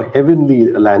of a heavenly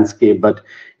landscape, but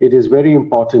it is very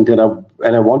important, and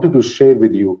I wanted to share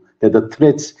with you that the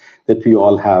threats that we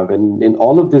all have, and in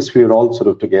all of this, we are all sort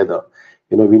of together.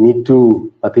 We need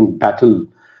to, I think, battle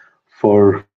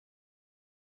for.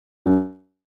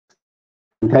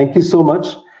 Thank you so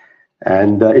much.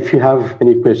 And if you have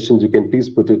any questions, you can please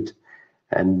put it.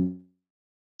 And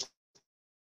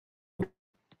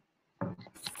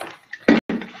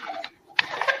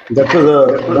that was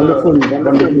a wonderful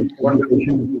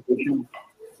presentation,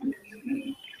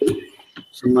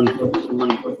 Sumantha.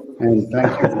 And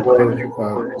thank you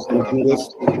for saying this.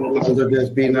 Although there's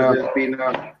been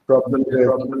a problem with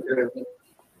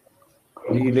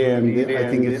delay, and I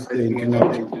think it's the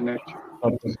internet.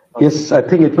 Yes, I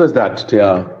think it was that.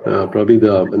 Yeah, probably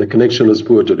the connection was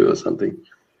poor today or something.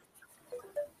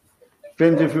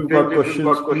 Friends, if you've got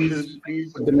questions,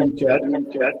 please put them in chat.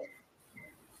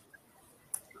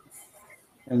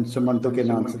 And Sumantha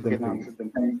can answer them.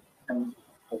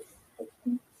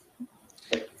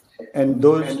 And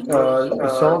those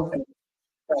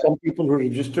some people who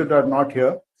registered are not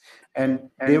here, and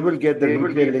they will get the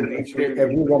replay link. Actually,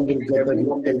 everyone will get the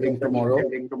replay link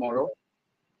tomorrow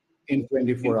in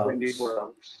 24 hours.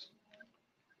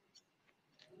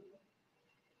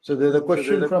 So there's a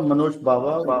question from Manoj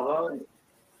Bava.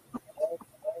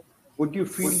 Would you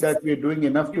feel that we are doing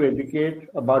enough to educate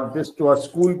about this to our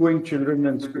school-going children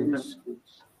and schools?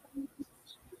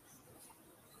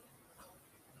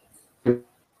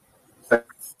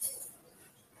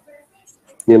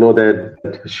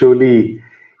 That surely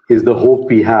is the hope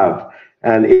we have,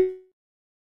 and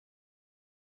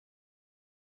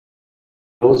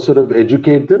sort of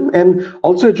educate them, and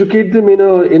also educate them in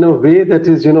a way that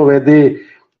is, where they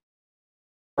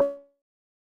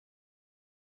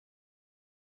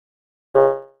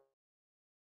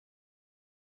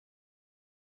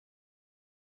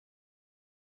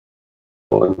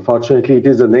unfortunately, it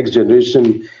is the next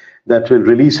generation that will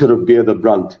really sort of bear the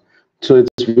brunt. So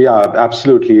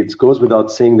absolutely. It goes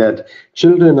without saying that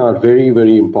children are very,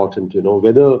 very important,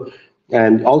 whether,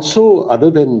 and also other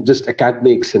than just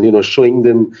academics and, showing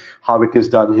them how it is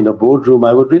done in a boardroom,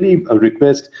 I would really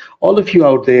request all of you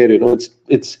out there,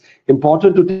 it's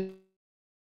important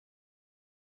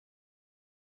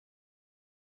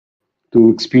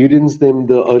to experience them,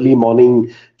 the early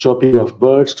morning chirping of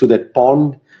birds to that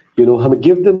pond,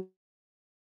 give them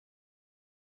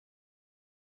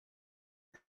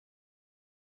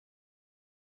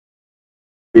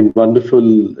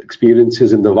wonderful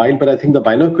experiences in the wild. But I think the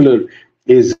binocular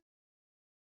is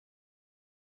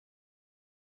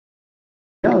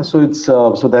yeah, so it's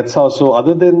so that's how. So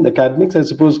other than academics, I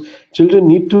suppose children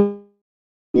need to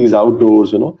these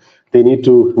outdoors. They need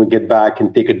to get back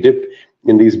and take a dip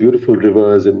in these beautiful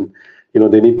rivers, and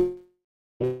they need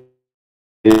to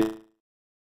be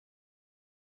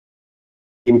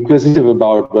inquisitive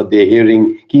about what they're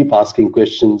hearing, keep asking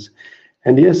questions,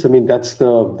 and yes, I mean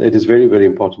it is very, very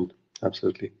important.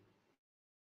 Absolutely.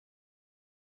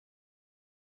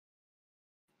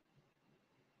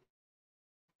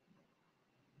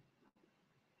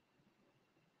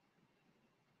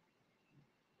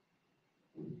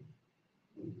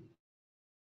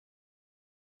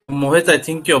 Mohit, I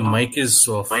think your mic is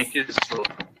off.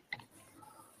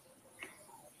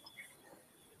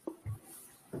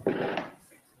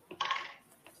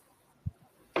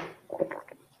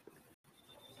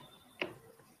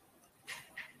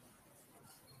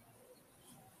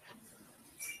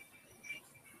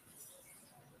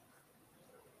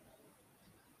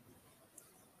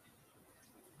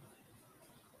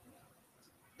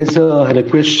 It's a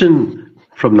question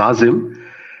from Nazim,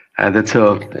 and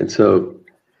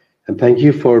and thank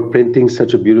you for painting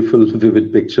such a beautiful,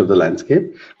 vivid picture of the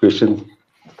landscape. Question.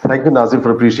 Thank you, Nazim,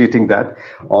 for appreciating that.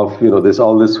 All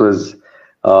this was,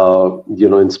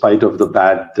 in spite of the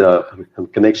bad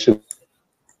connection.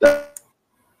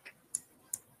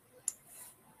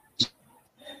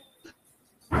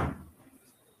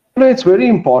 It's very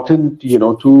important,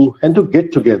 to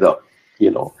get together.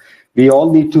 We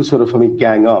all need to sort of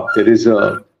gang up. There is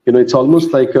it's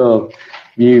almost like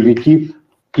we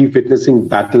keep witnessing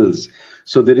battles.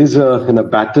 So there is a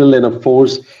battle and a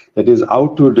force that is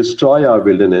out to destroy our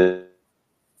wilderness.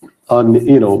 And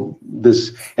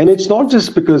it's not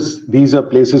just because these are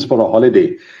places for a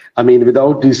holiday. I mean,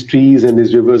 without these trees and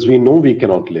these rivers, we know we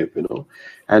cannot live.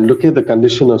 And look at the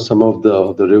condition of some of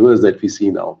the rivers that we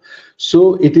see now.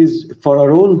 So it is for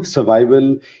our own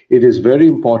survival. It is very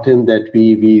important that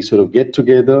we sort of get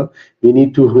together. We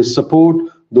need to support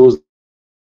those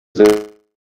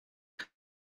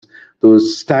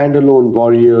standalone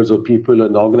warriors or people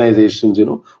and organizations,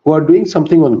 who are doing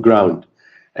something on ground,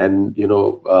 and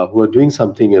who are doing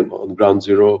something on ground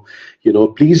zero.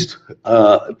 Please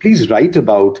write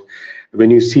about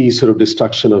when you see sort of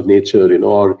destruction of nature,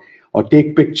 or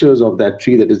take pictures of that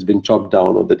tree that has been chopped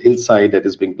down, or that hillside that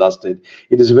is being blasted.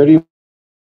 It is very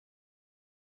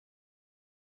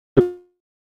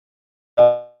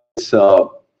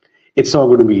it's not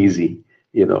going to be easy,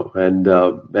 and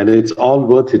it's all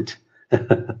worth it.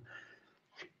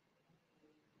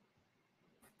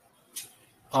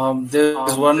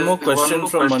 There's one more question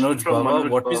from Manoj Baba.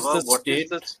 What is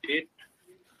the state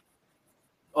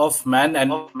of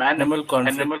man-animal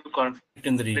conflict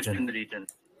in the region?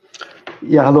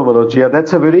 Yeah, hello, Manoj. Yeah,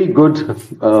 that's a very good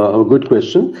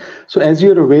question. So as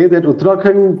you're aware that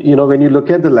Uttarakhand, when you look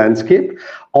at the landscape,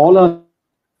 all are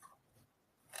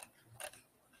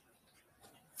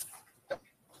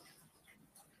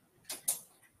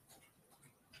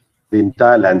the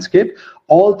entire landscape,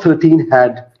 all 13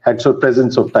 had sort of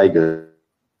presence of tigers.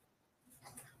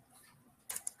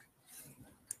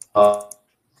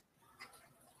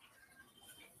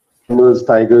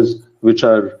 Tigers, which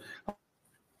are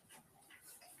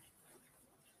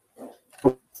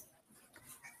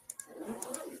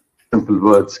simple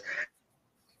words.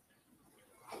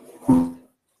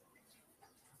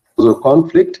 Of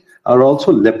conflict are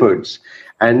also leopards.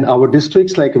 And our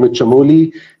districts like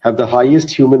Chamoli have the highest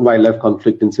human-wildlife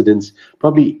conflict incidence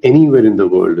probably anywhere in the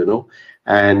world,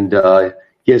 And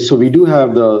yes, so we do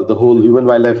have the whole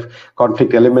human-wildlife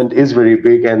conflict element is very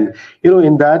big. And,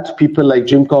 in that, people like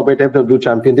Jim Corbett, FW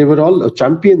Champion, they were all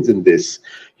champions in this.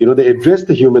 They addressed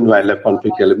the human-wildlife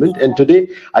conflict element. And today,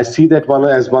 I see that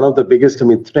as one of the biggest,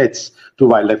 threats to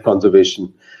wildlife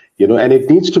conservation. And it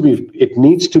needs to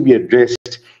be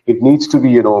addressed. It needs to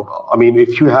be,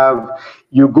 if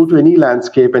you go to any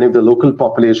landscape, and if the local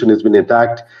population has been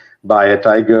attacked by a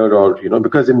tiger, or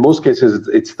because in most cases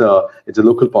it's a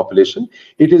local population,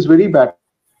 it is very bad.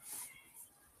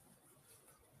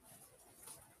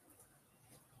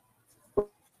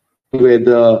 Where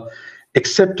the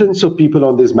acceptance of people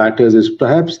on these matters is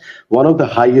perhaps one of the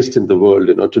highest in the world.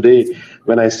 Today,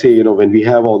 when I say, when we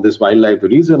have all this wildlife, the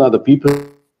reason are the people.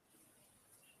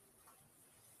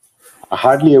 I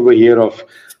hardly ever hear of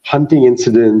hunting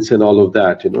incidents and all of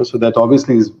that, so that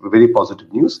obviously is very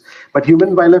positive news. But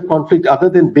human-wildlife conflict, other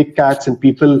than big cats and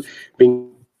people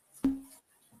being,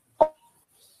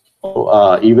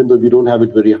 even though we don't have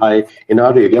it very high in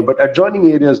our area, but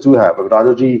adjoining areas do have.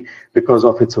 Rajoji, because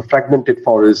of its fragmented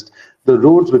forest, the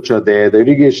roads which are there, the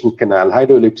irrigation canal,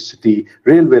 hydroelectricity,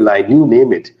 railway line, you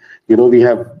name it, we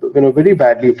have very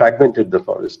badly fragmented the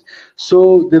forest.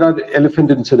 So there are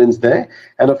elephant incidents there,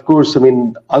 and of course,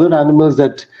 other animals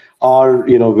that are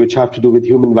which have to do with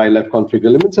human wildlife conflict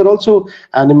elements are also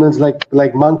animals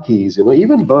like monkeys,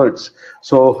 even birds.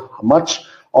 So much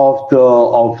of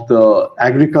the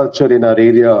agriculture in our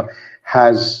area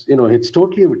has it's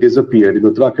totally disappeared. In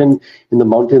Uttarakhand, in the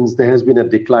mountains, there has been a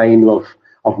decline of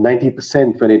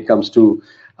 90% when it comes to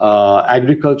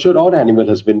agriculture or animal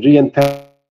husbandry, and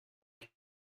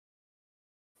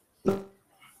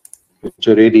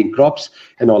raiding crops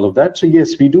and all of that. So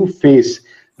yes, we do face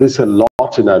this a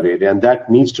lot in our area, and that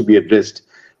needs to be addressed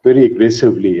very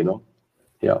aggressively.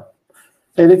 Yeah.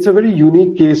 And it's a very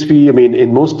unique case.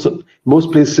 In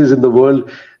most places in the world,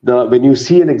 when you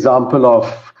see an example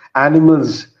of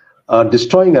animals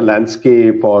destroying a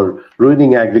landscape or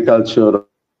ruining agriculture,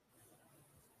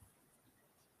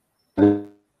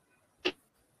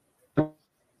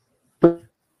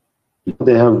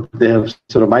 they have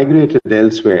sort of migrated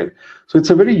elsewhere. So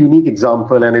it's a very unique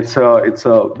example, and it's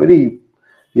a very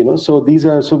so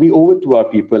we owe it to our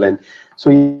people, and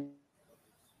so.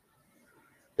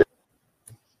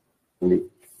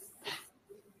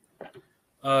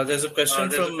 There's a question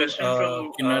from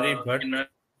Kinari Bhatt.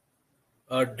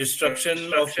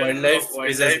 Destruction of wildlife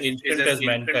is as ancient as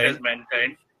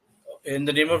mankind. In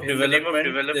the name of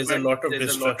development, there's a lot of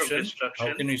destruction.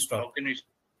 How can we stop?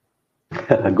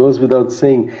 Goes without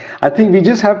saying. I think we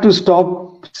just have to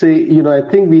stop. I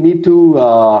think we need to.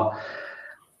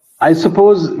 I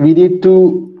suppose we need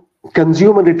to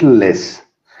consume a little less.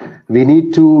 We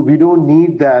don't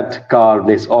need that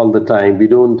carness all the time. We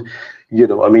don't,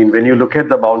 when you look at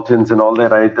the mountains and all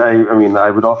that,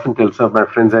 I would often tell some of my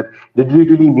friends that, did we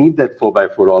really need that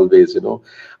 4x4 always,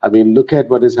 look at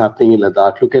what is happening in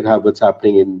Ladakh, look at what's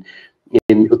happening in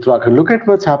Uttarakhand, look at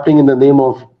what's happening in the name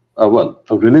of,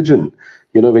 of religion.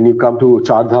 When you come to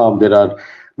Char Dham, there are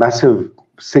massive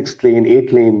 6-lane,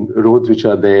 8-lane roads which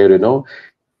are there,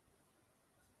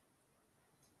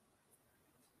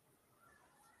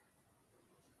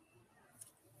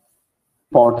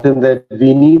 important that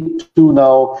we need to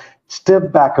now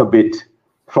step back a bit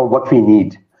from what we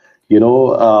need.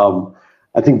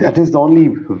 I think that is the only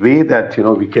way that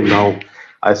we can now,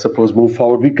 I suppose, move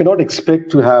forward. We cannot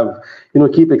expect to have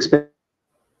keep expecting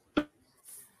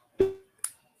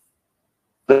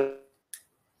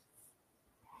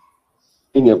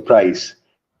a price.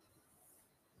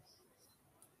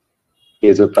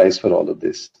 Is a price for all of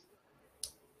this.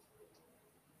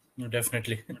 No,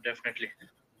 definitely.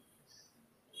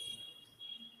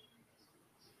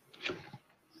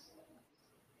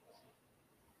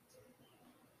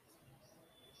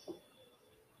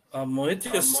 Mohit,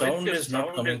 your sound is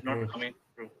not coming through.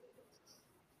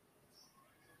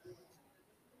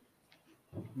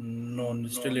 No,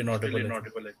 still inaudible.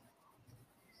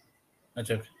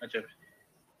 Achha.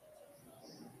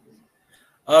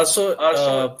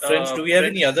 Friends, do we have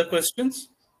any other questions?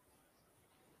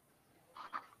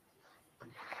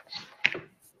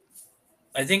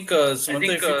 I think,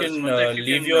 Sumantha, if you can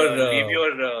leave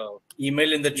your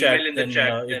email in the chat, then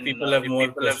if people have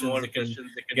more questions,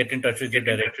 they can get in touch with you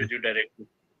directly.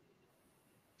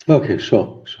 Okay,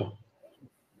 sure.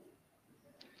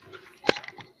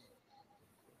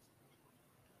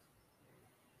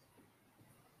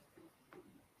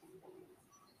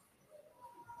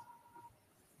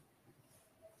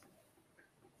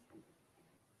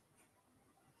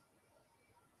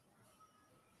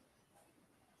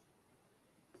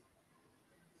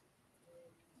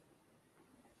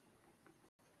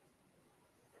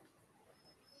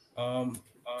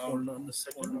 Hold on a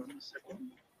second.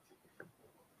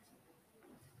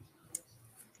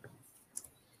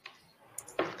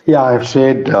 Yeah, I've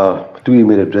shared 2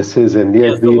 email addresses, and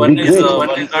one is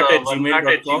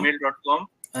oneguard@gmail.com,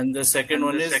 and the second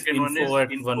one is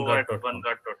info@oneguard.com.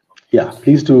 Yeah,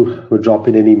 please do drop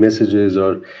in any messages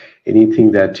or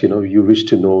anything that you wish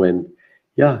to know, and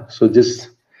so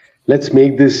just let's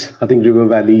make this, I think, River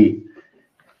Valley,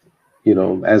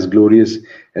 as glorious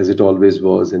as it always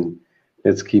was, and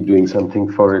let's keep doing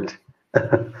something for it.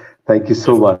 Thank you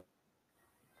so much.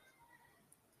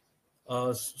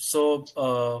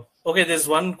 Okay, there's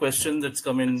one question that's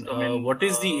come in. What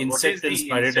is the insect and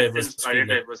spider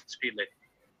diversity like?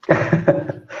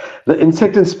 The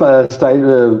insect and spider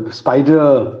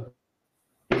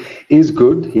is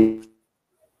good.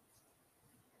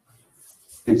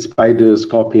 It's spiders,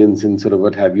 scorpions, and sort of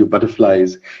what have you,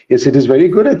 butterflies. Yes, it is very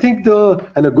good. I think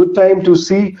and a good time to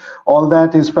see all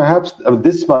that is perhaps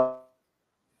this month.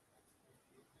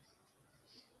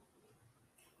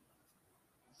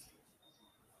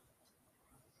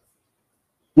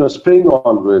 Spring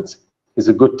onwards, is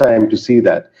a good time to see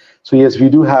that. So yes, we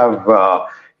do have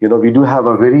we do have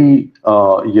a very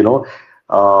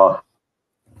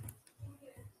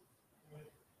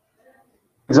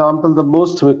example, the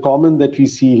most common that we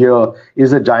see here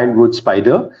is a giant wood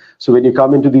spider. So when you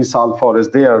come into these sal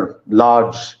forests, they are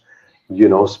large,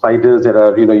 spiders that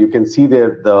are, you can see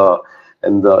there the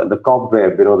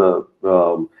cobweb,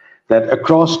 that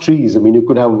across trees. I mean, you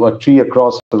could have a tree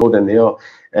across the road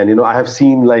and I have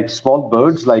seen like small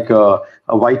birds, like a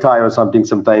white eye or something,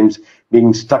 sometimes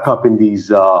being stuck up in these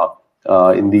in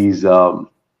the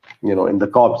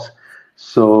cobs.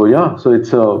 So yeah, so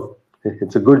it's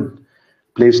a good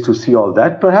place to see all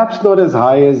that. Perhaps not as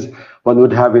high as one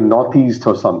would have in Northeast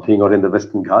or something, or in the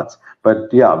Western Ghats, but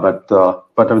yeah, but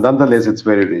nonetheless, it's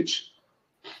very rich.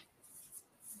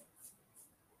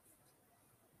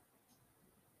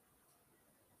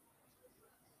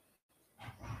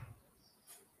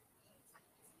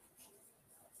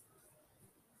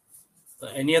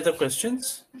 Any other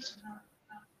questions?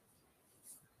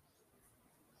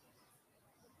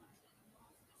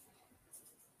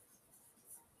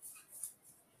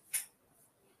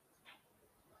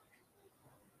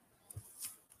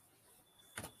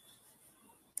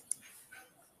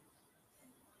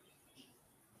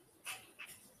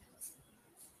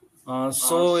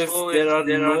 So if there are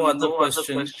no other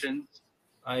questions,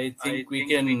 I think we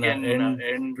can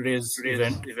end today's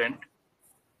event.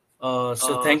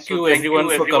 So thank you everyone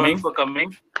for coming.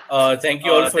 Thank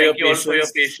you all for your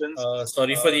patience.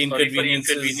 Sorry for the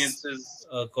inconveniences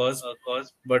caused,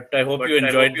 but I hope you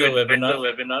enjoyed the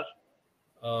webinar.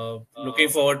 Looking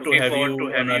forward to have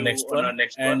you on our next one.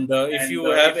 And if you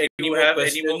have any more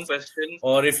questions,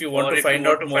 or if you want to find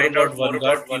out more about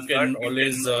OneGuard, you can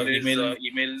always email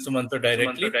Sumantha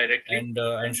directly, and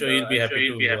I'm sure he'll be happy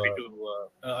to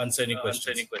answer any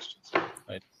questions.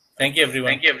 Right. Thank you,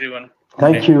 everyone.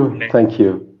 Thank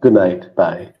you. Good night.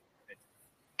 Bye.